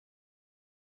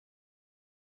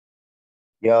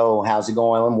Yo, how's it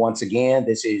going? Once again,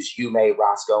 this is You Made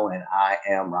Roscoe, and I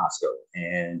am Roscoe.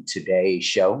 And today's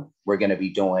show, we're going to be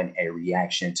doing a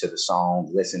reaction to the song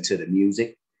Listen to the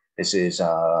Music. This is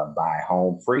by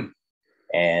Home Free.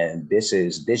 And this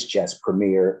just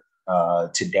premiered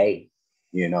today,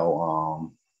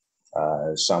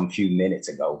 some few minutes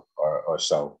ago or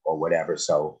so or whatever.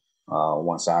 So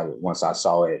once I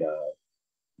saw it,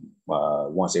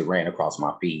 once it ran across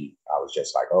my feed, I was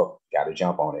just like, oh, got to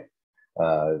jump on it.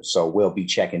 So we'll be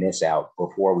checking this out.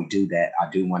 Before we do that, I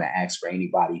do want to ask for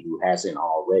anybody who hasn't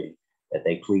already that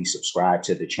they please subscribe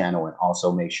to the channel and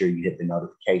also make sure you hit the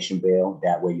notification bell.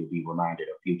 That way you'll be reminded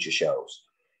of future shows.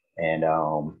 And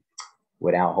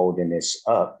without holding this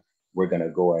up, we're going to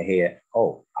go ahead.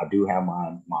 Oh, I do have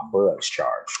my buds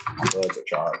charged. My buds are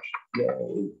charged.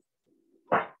 Yay.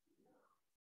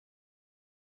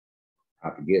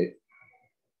 I forget.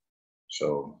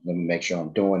 So let me make sure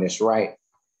I'm doing this right.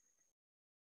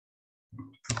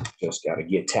 Just got to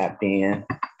get tapped in.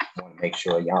 I want to make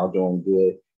sure y'all doing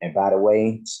good. And by the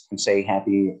way, say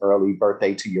happy early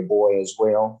birthday to your boy as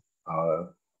well.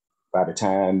 By the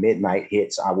time midnight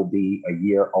hits, I will be a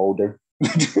year older.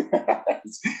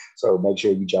 So make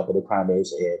sure you jump in the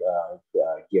comments and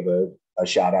give a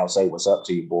shout out, say what's up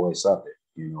to your boy, something,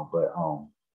 But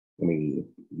let me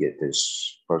get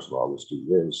this. First of all, let's do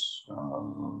this.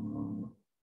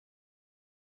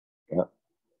 Yep.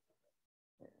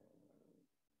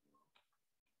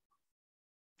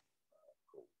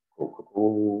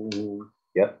 Cool.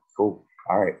 Yep, cool.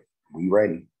 All right, we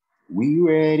ready. We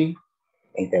ready.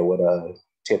 Ain't that what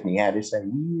Tiffany had to say?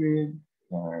 We ready.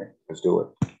 All right, let's do it.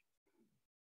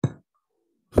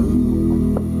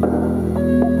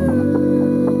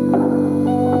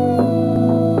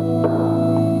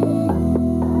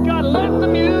 Gotta let the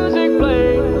music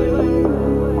play.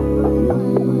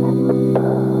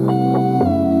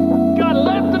 Gotta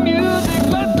let the music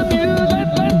play.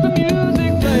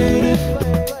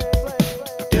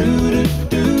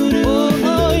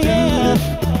 Oh yeah.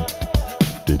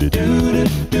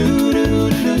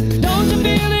 Don't you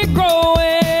feel it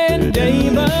growing day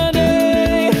by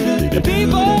day? The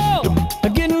people are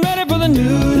getting ready for the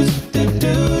news.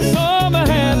 Some are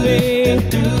happy,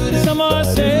 some are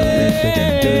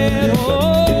sad.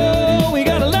 Oh, we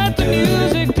gotta let the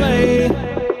music play.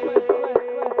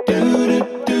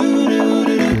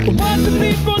 What the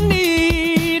people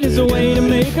need is a way to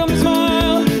make them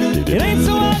smile. It ain't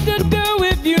so hard to do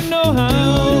if you know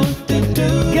how.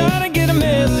 Gotta get a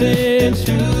message,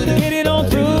 get it on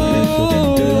through.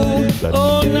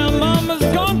 Oh, now mama's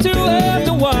gone to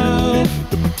after a while.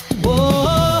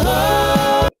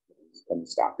 Whoa. Let me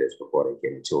stop this before they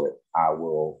get into it. I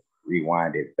will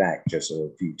rewind it back just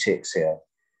a few ticks here.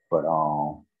 But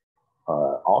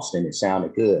Austin, it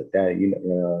sounded good. That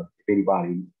if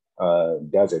anybody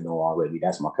doesn't know already,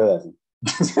 that's my cousin.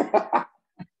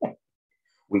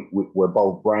 We're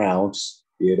both Browns,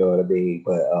 you know what I mean?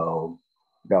 But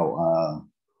no,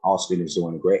 Austin is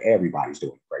doing everybody's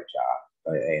doing a great job.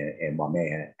 And my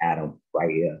man Adam right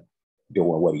here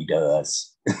doing what he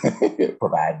does,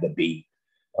 providing the beat.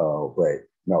 But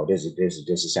no, this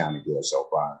is sounding good so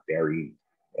far. Very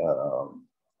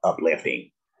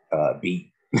uplifting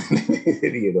beat.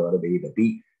 You know what I mean? The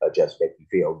beat just make you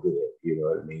feel good. You know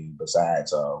what I mean?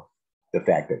 Besides the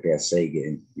fact that they're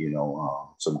singing,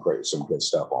 some good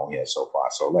stuff on here so far.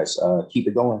 So let's keep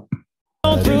it going.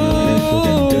 Oh,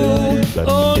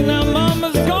 now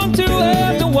mama's gone to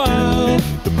after a while.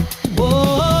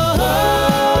 Whoa,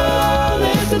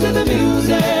 listen to the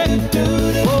music.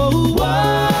 Oh,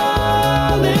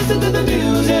 whoa, listen to the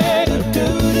music.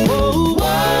 Oh,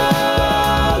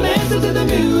 whoa, listen to the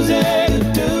music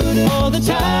all the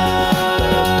time.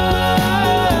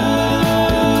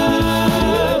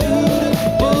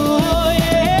 Oh,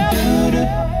 yeah.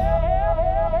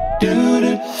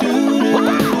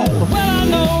 Well, I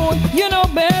know you know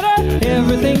better.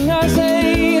 Everything I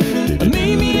say,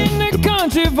 meet me in the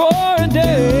country for a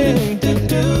day.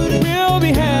 We'll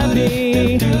be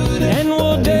happy and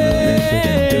we'll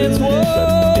dance.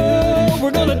 Whoa,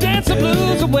 we're gonna dance the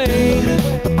blues away.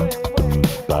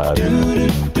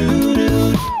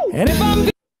 And if I'm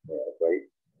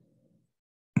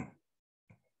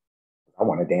I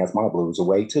want to dance my blues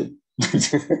away too.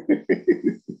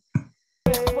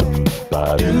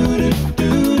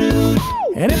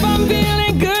 And if I'm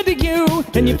feeling good to you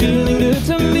and you're feeling good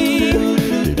to me,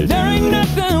 there ain't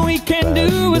nothing we can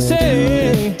do or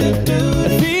say.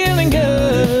 Feeling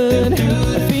good,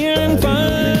 feeling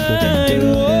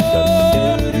fine.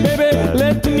 Whoa, baby,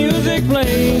 let the music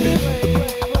play.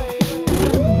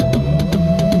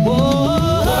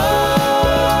 Whoa,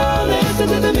 listen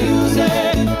to the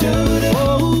music.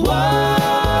 Whoa,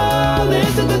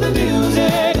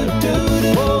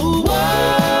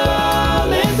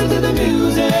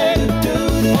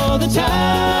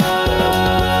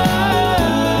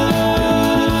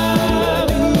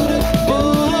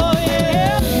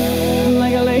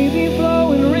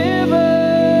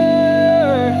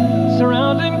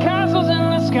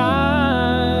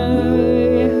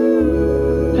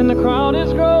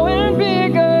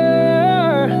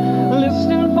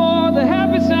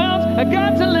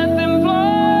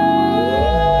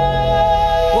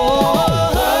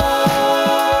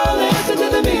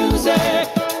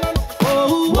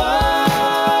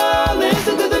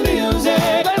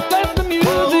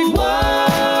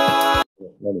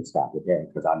 stop with that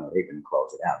because I know they're gonna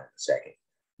close it out in a second.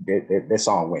 This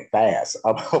song went fast.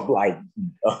 I'm like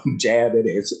jabbing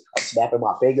and snapping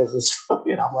my fingers and stuff.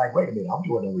 And I'm like, wait a minute, I'm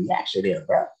doing a reaction here,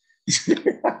 bro.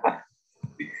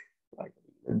 Like,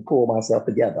 and pull myself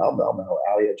together. I'm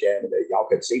out here jamming. Y'all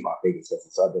could see my fingers because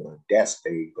it's under the desk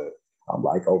thing, but I'm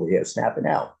like over here snapping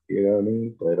out. You know what I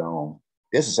mean? But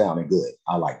this is sounding good.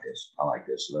 I like this.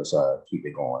 Let's keep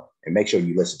it going and make sure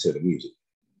you listen to the music.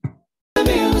 The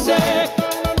music.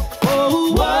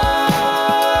 Oh,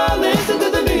 wow. Listen to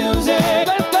the music.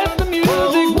 Let the music.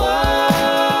 Oh,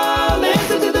 wow.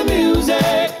 Listen to the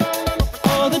music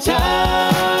all the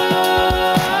time.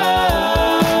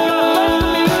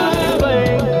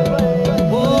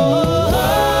 Oh,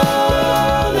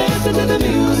 wow. Listen to the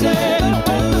music.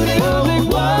 Oh,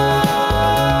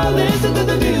 wow. Listen to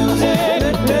the music.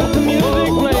 Let the music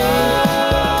play.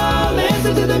 Wow.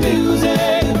 Listen to the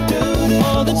music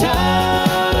all the time.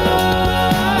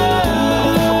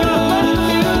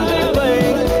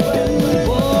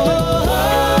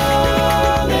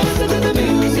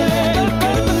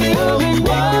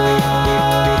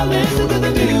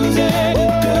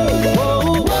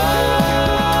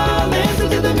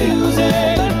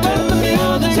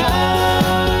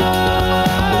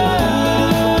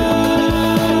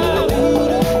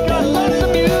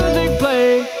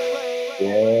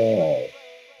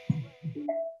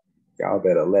 Y'all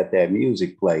better let that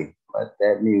music play. Let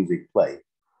that music play.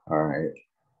 All right.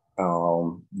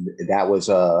 That was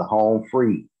Home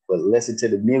Free, but listen to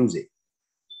the music.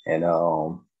 And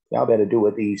y'all better do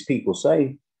what these people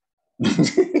say.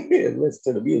 Listen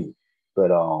to the music. But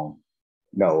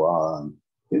no,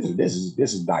 this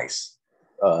is nice.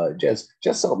 Just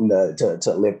something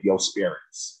to lift your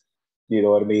spirits. You know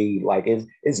what I mean? Like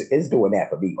it's doing that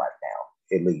for me right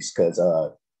now, at least, because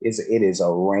it is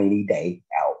a rainy day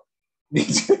out.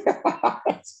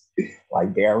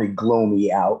 Like very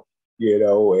gloomy out, you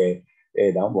know,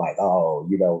 and I'm like, oh,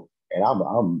 you know, and I'm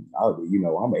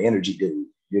an energy dude,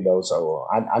 you know, so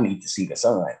I need to see the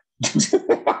sun.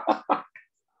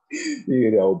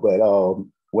 You know, but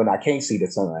when I can't see the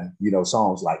sun, you know,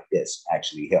 songs like this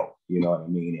actually help, you know what I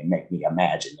mean, and make me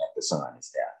imagine that the sun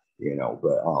is there, you know.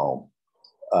 But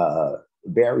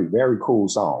very, very cool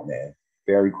song, man.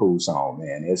 Very cool song,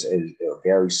 man. It's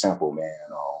very simple, man.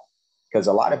 Because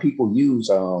a lot of people use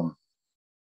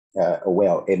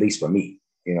well, at least for me,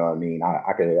 you know what I mean.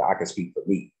 I could speak for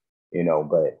me, you know,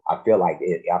 but I feel like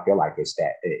it's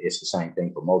the same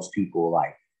thing for most people.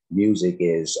 Like music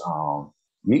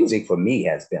for me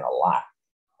has been a lot.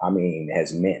 I mean,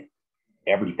 has meant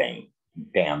everything,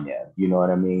 damn near. You know what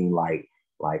I mean? Like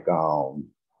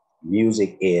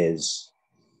music is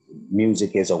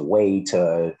a way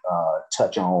to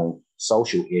touch on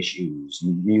social issues.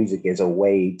 Music is a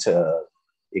way to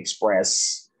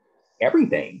express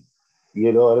everything.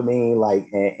 You know what I mean? Like,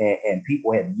 and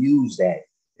people have used that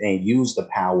and used the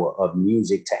power of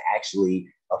music to actually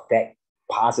affect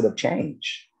positive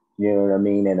change. You know what I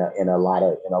mean? In a lot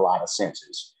of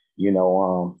senses. You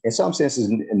know, in some senses,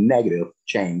 negative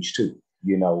change too.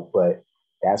 You know, but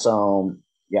that's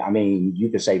yeah. I mean, you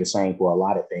could say the same for a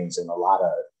lot of things in a lot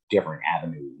of different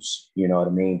avenues. You know what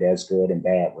I mean? There's good and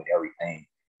bad with everything,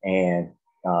 and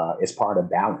it's part of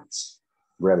balance,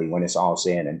 really, when it's all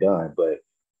said and done. But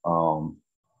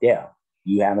yeah,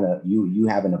 you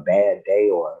having a bad day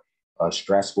or a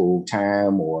stressful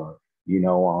time, or you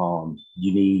know,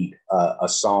 you need a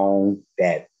song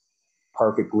that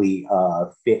perfectly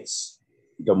fits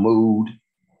the mood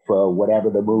for whatever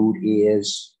the mood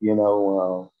is. You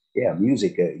know, yeah,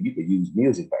 music. You could use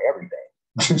music for everything.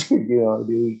 You know what I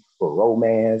mean? For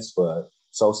romance, for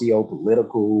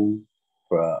socio-political,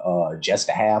 for just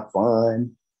to have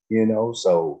fun, you know.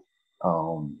 So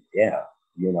yeah,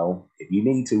 you know, if you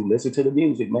need to listen to the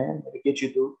music, man, it'll get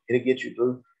you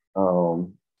through.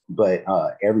 But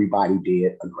everybody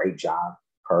did a great job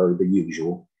per the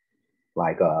usual.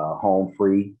 Like Home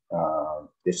Free.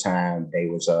 This time they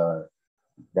was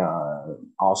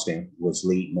Austin was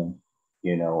leading them,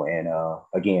 you know, and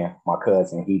again, my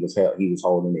cousin, he was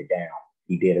holding it down.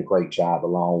 He did a great job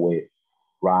along with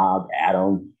Rob,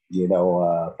 Adam, you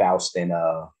know, Faust, and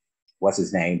what's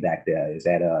his name back there? Is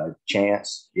that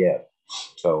Chance? Yeah.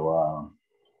 So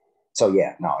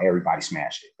yeah, no, everybody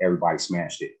smashed it. Everybody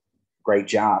smashed it. Great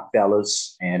job,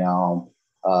 fellas. And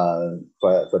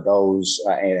for those,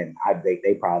 and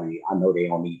they probably, I know they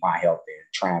don't need my help in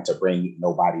trying to bring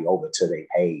nobody over to their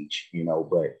page, you know,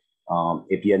 but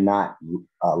if you're not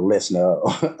a listener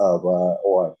of,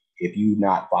 or if you're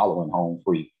not following Home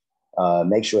Free,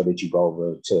 make sure that you go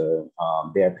over to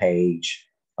their page,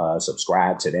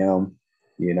 subscribe to them,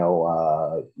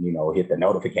 hit the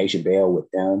notification bell with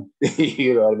them.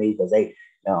 You know what I mean? Because they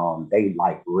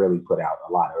like really put out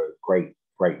a lot of great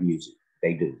music.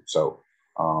 They do. So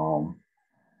I'm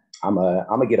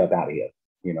gonna get up out of here,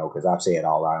 because I've said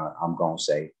all I'm gonna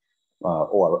say,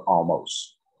 or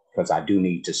almost, because I do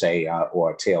need to say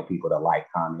or tell people to like,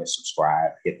 comment,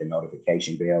 subscribe, hit the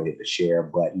notification bell, hit the share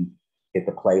button, hit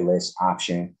the playlist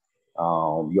option.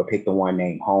 You'll pick the one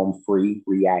named Home Free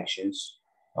Reactions.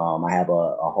 I have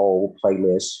a whole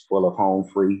playlist full of home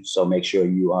free, so make sure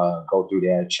you go through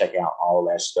there, check out all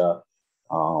that stuff.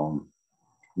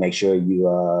 Make sure you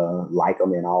like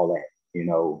them and all that,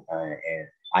 and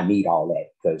I need all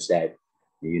that, because that,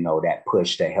 that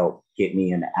push to help get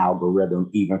me in the algorithm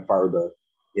even further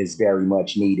is very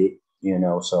much needed,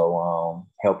 so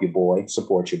help your boy,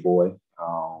 support your boy.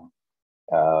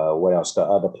 What else? The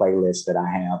other playlists that I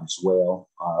have as well,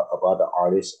 of other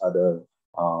artists, other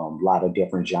lot of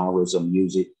different genres of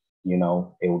music.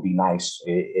 It would be nice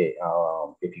if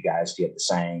you guys did the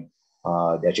same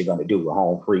that you're going to do with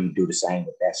Home Free. Do the same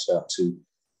with that stuff too.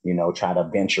 Try to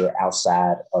venture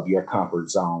outside of your comfort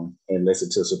zone and listen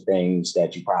to some things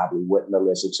that you probably wouldn't have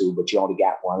listened to, but you only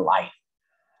got one life.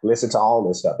 Listen to all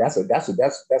this stuff.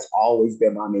 That's always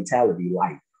been my mentality.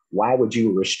 Like, why would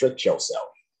you restrict yourself?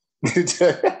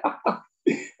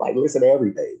 Like, listen to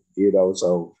everything,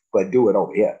 so, but do it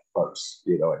over here first,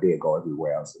 and then go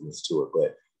everywhere else and listen to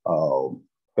it.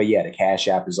 But yeah, the Cash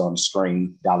App is on the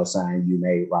screen, $ You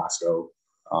Made Roscoe.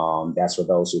 That's for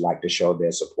those who like to show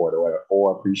their support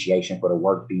or appreciation for the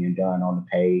work being done on the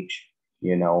page.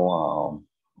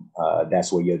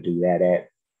 That's where you'll do that at.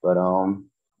 But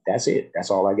that's it.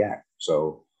 That's all I got.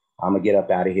 So I'm gonna get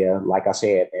up out of here. Like I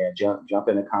said, man, jump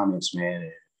in the comments, man,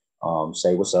 and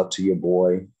say what's up to your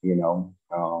boy.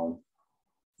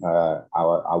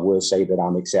 I would say that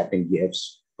I'm accepting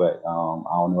gifts, but I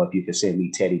don't know if you can send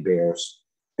me teddy bears,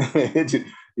 and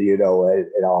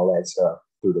all that stuff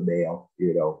through the mail.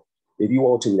 If you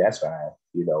want to, that's fine.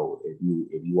 If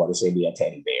you want to send me a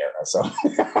teddy bear or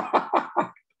something,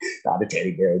 not a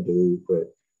teddy bear dude,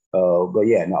 but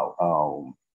yeah,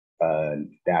 no.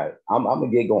 That I'm gonna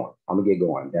get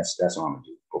going. That's what I'm gonna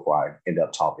do before I end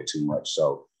up talking too much.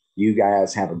 So you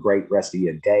guys have a great rest of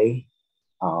your day.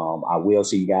 I will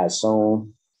see you guys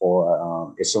soon,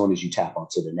 or as soon as you tap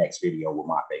onto the next video with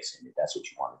my face in it. That's what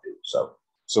you want to do. So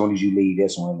as soon as you leave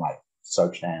this one, like,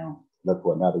 search down, look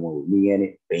for another one with me in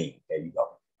it. Bing, there you go.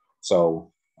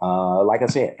 So like I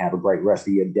said, have a great rest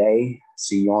of your day.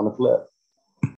 See you on the flip.